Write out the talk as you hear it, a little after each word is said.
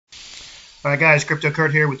All right, guys, Crypto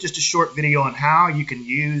Kurt here with just a short video on how you can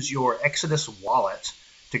use your Exodus wallet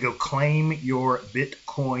to go claim your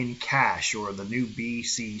Bitcoin Cash, or the new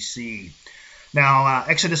BCC. Now,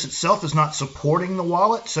 Exodus itself is not supporting the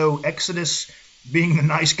wallet, so Exodus, being the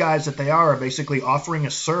nice guys that they are basically offering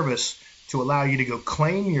a service to allow you to go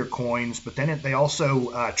claim your coins, but then they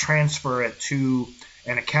also transfer it to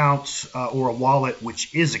an account or a wallet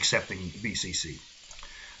which is accepting BCC.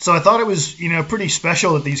 So I thought it was, pretty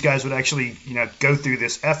special that these guys would actually, go through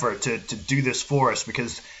this effort to do this for us,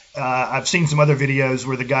 because I've seen some other videos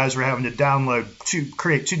where the guys were having to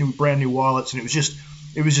create two brand new wallets, and it was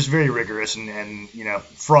just very rigorous and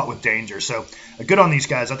fraught with danger. So good on these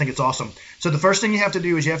guys. I think it's awesome. So the first thing you have to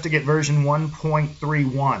do is you have to get version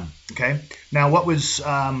 1.31. Okay. Now what was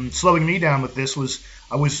slowing me down with this was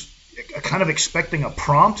I was kind of expecting a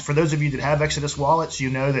prompt. For those of you that have Exodus wallets, you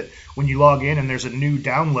know that when you log in and there's a new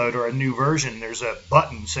download or a new version, there's a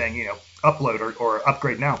button saying, upload or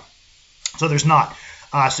upgrade now. So there's not.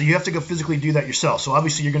 So you have to go physically do that yourself. So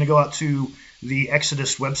obviously you're going to go out to the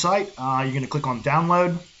Exodus website. You're going to click on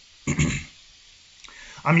download.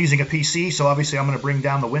 I'm using a PC, so obviously I'm going to bring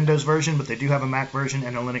down the Windows version, but they do have a Mac version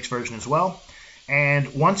and a Linux version as well.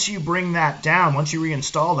 And once you bring that down, once you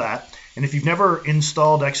reinstall that, and if you've never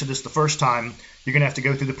installed Exodus the first time, you're going to have to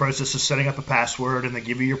go through the process of setting up a password, and they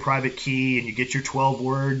give you your private key, and you get your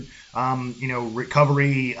 12-word,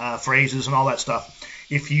 recovery phrases and all that stuff.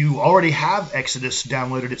 If you already have Exodus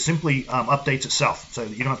downloaded, it simply updates itself, so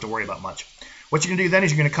you don't have to worry about much. What you're going to do then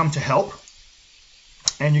is you're going to come to Help,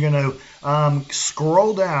 and you're going to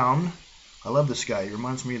scroll down. I love this guy. He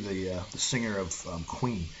reminds me of the singer of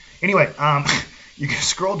Queen. Anyway, you can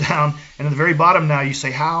scroll down, and at the very bottom now you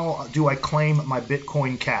say, how do I claim my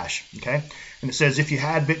Bitcoin Cash? Okay, and it says if you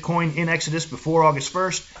had Bitcoin in Exodus before August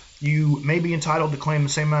 1st, you may be entitled to claim the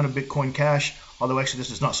same amount of Bitcoin Cash. Although Exodus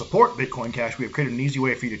does not support Bitcoin Cash, we have created an easy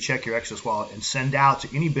way for you to check your Exodus wallet and send out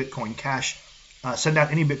any Bitcoin Cash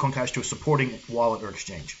to a supporting wallet or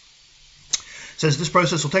exchange. It says this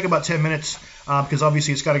process will take about 10 minutes because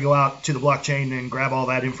obviously it's got to go out to the blockchain and grab all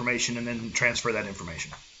that information and then transfer that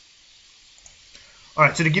information. All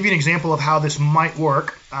right, so to give you an example of how this might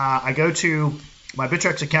work, I go to my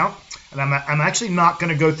Bittrex account, and I'm actually not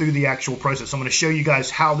going to go through the actual process. I'm going to show you guys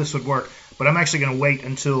how this would work, but I'm actually going to wait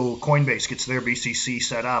until Coinbase gets their BCC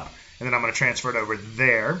set up, and then I'm going to transfer it over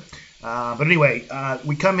there. But anyway,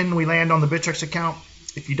 we come in and we land on the Bittrex account.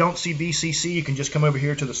 If you don't see BCC, you can just come over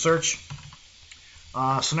here to the search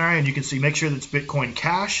scenario, and you can see, make sure that it's Bitcoin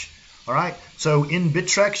Cash. All right, so in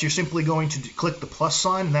Bittrex, you're simply going to click the plus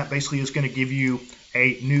sign, and that basically is going to give you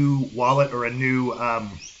a new wallet or a new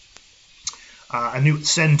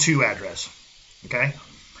send to address. Okay,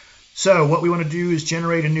 so what we want to do is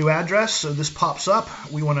generate a new address. So this pops up.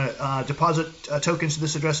 We want to deposit tokens to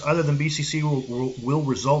this address other than BCC will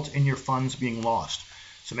result in your funds being lost.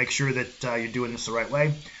 So make sure that you're doing this the right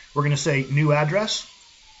way. We're going to say new address.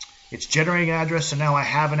 It's generating an address, so now I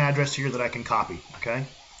have an address here that I can copy. Okay.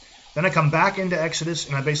 Then I come back into Exodus,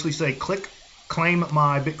 and I basically say click claim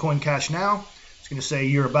my Bitcoin Cash now. It's going to say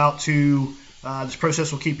you're about to, this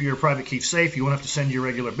process will keep your private key safe. You won't have to send your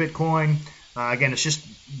regular Bitcoin. Again, it's just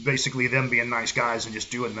basically them being nice guys and just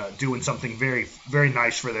doing something very, very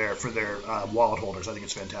nice for their wallet holders. I think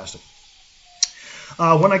it's fantastic.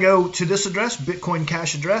 When I go to this address, Bitcoin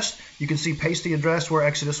Cash address, you can see paste the address where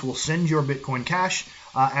Exodus will send your Bitcoin Cash.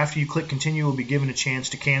 After you click continue, you'll be given a chance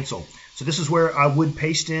to cancel. So this is where I would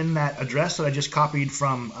paste in that address that I just copied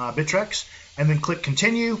from Bittrex, and then click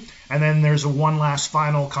continue, and then there's one last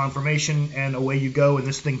final confirmation, and away you go, and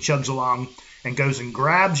this thing chugs along and goes and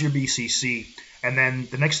grabs your BCC, and then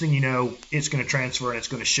the next thing you know, it's going to transfer and it's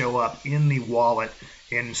going to show up in the wallet.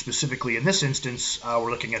 And specifically in this instance,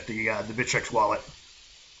 we're looking at the Bittrex wallet,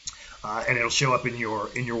 and it'll show up in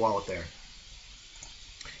your wallet there.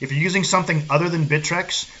 If you're using something other than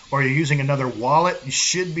Bittrex, or you're using another wallet, you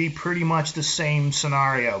should be pretty much the same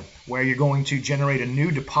scenario, where you're going to generate a new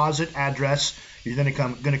deposit address. You're then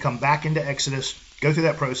going to come back into Exodus, go through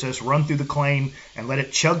that process, run through the claim, and let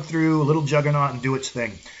it chug through a little juggernaut and do its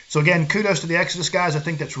thing. So again, kudos to the Exodus guys. I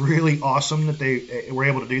think that's really awesome that they were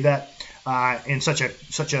able to do that in such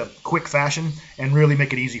a quick fashion and really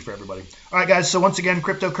make it easy for everybody. All right, guys, so once again,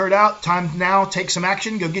 Crypto Kurt out. Time now, take some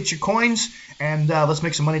action, go get your coins, and let's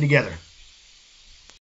make some money together.